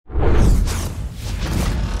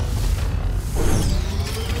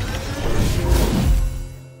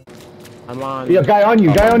I'm on. Yeah, guy on you,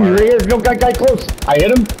 right here. No, guy close. I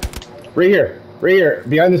hit him. Right here,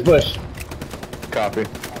 behind this bush. Copy.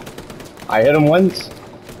 I hit him once.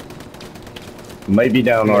 Might be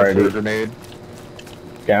down already. Grenade.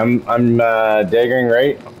 Okay, I'm daggering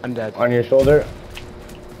right. I'm dead. On your shoulder.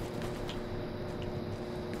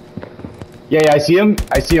 Yeah, I see him.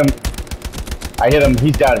 I hit him.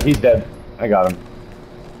 He's dead. I got him.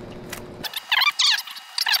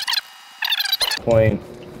 Point.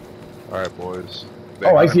 Alright, boys.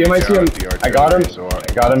 Oh, I see him. I got him. So I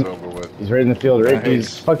got him. He's right in the field, right?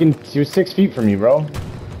 Nice. He was 6 feet from me, bro.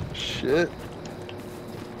 Shit.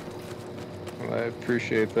 Well, I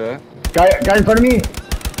appreciate that. Guy in front of me.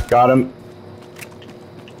 Got him.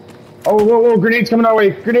 Oh, whoa, grenades coming our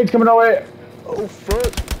way. Oh,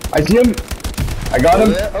 fuck. I see him. I got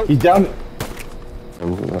him. Oh. He's down.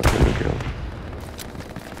 I'm not gonna kill.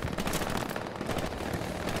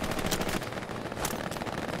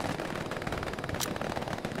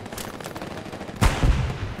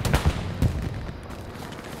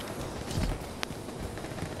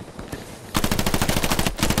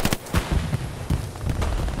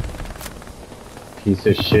 Piece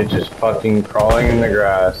of shit just fucking crawling in the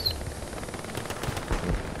grass.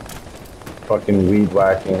 Fucking weed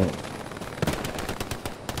whacking.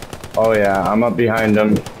 Oh yeah, I'm up behind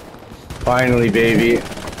him. Finally, baby.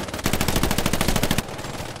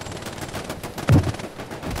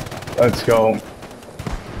 Let's go.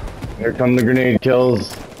 Here come the grenade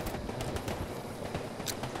kills.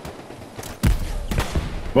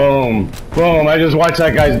 Boom. Boom. I just watched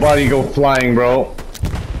that guy's body go flying, bro.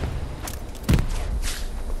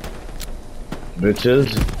 Bitches.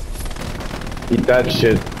 Eat that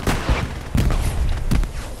shit.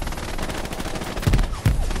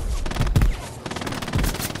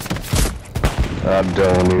 I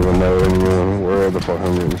don't even know anymore where the fuck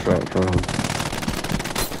I'm getting shot from.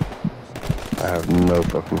 I have no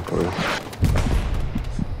fucking clue.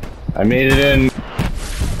 I made it in.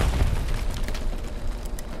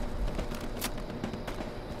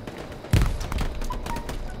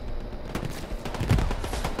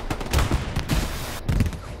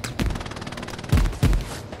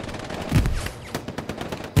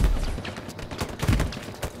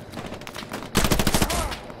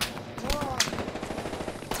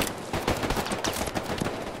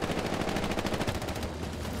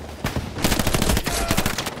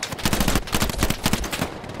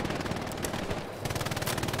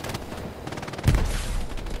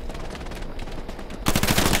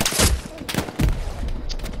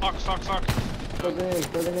 Fuck. Throw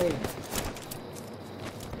grenade.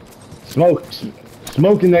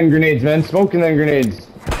 Smoke and then grenades, man. Smoke and then grenades.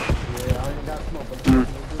 Yeah, I already got smoke.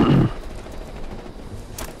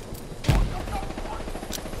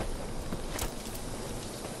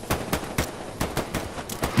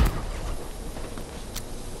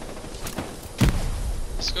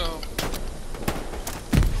 Let's go.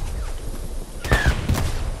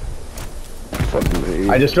 Fucking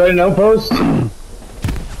I destroyed an outpost.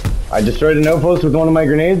 With one of my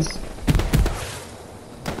grenades.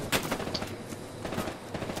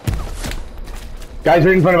 Guys,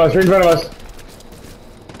 right in front of us,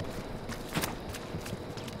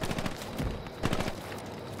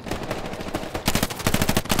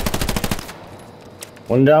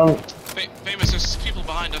 One down. Famous, there's people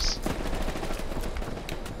behind us.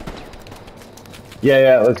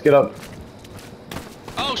 Yeah, let's get up.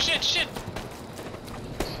 Oh, shit.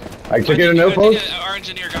 I took it an outpost. Our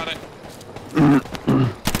engineer got it.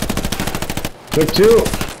 Took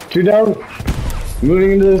two down.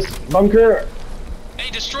 Moving into this bunker. Hey,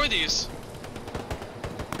 destroy these.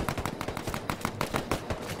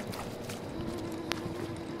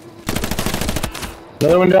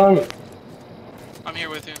 Another one down. I'm here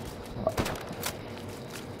with you.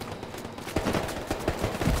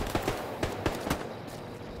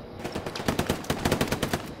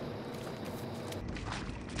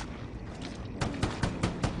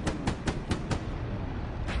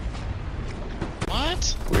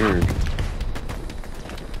 What? weird.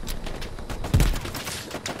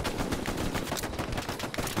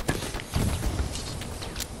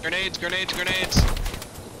 Grenades.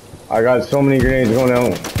 I got so many grenades going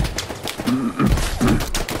out.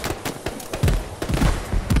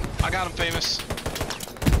 I got him, Famous.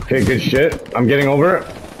 Okay, good shit. I'm getting over it.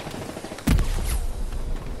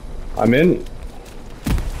 I'm in.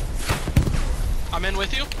 I'm in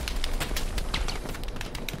with you.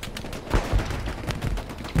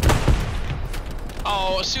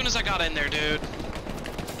 Oh, as soon as I got in there, dude.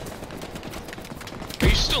 Are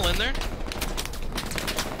you still in there?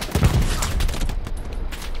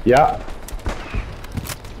 Yeah.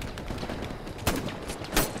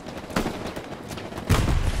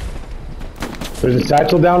 There's a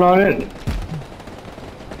satchel down on it.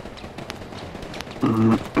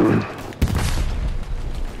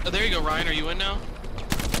 Oh, there you go, Ryan. Are you in now?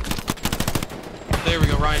 There we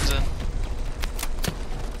go, Ryan's in.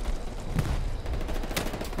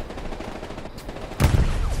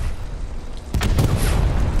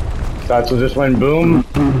 Satchel just went boom.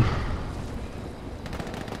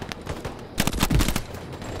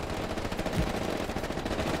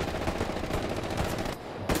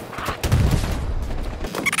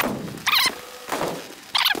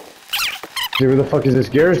 See, where the fuck is this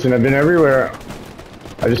garrison? I've been everywhere.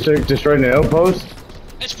 I just destroyed an outpost.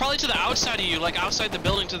 It's probably to the outside of you, like outside the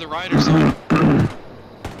building to the right or something.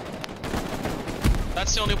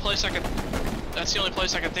 That's the only place I could. That's the only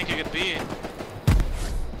place I could think it could be.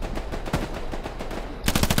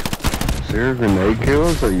 Is there grenade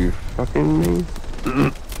kills? Are you fucking me?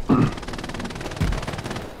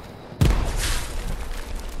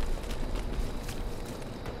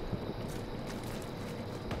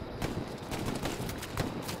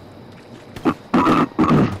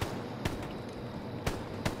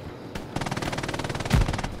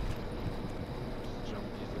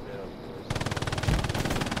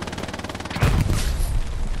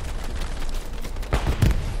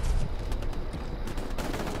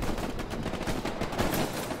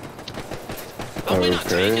 How are we not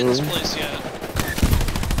taking this place yet?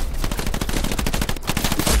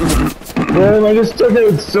 Man, I just took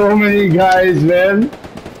out so many guys, man.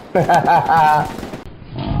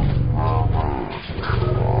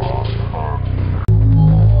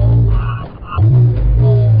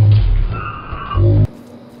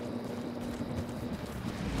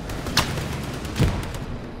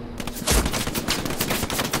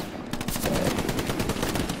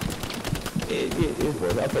 It's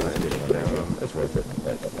worth it. I'll put this video down. It's worth it.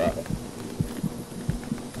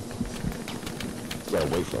 You gotta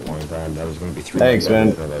wait for a long time. That was gonna be 3 Thanks,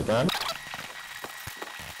 man. They're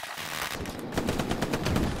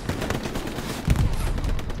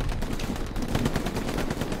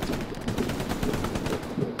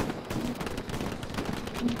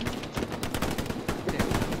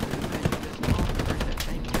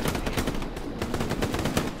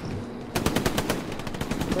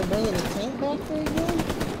bringing the tank back there again?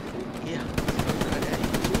 Yeah.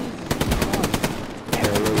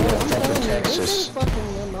 They've been fucking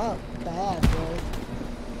them up bad, bro.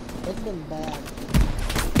 It's been bad.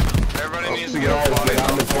 Everybody needs to get go all body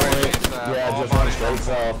on the point. Yeah, Yeah, just run straight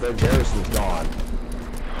south. Their garrison's gone.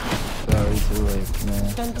 Sorry, too late,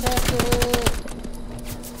 man. Contested.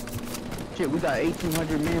 Shit, we got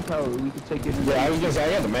 1,800 manpower. We could take it. Yeah, I was gonna say,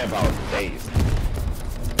 I got the manpower for days.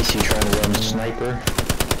 Is he trying to run the sniper?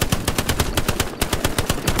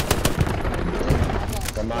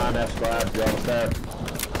 Come on, F-Squad, you almost there.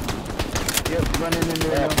 Yep, running in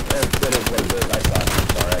there. That is what it is. I saw it.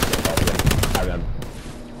 Sorry, I can't help you. I ran.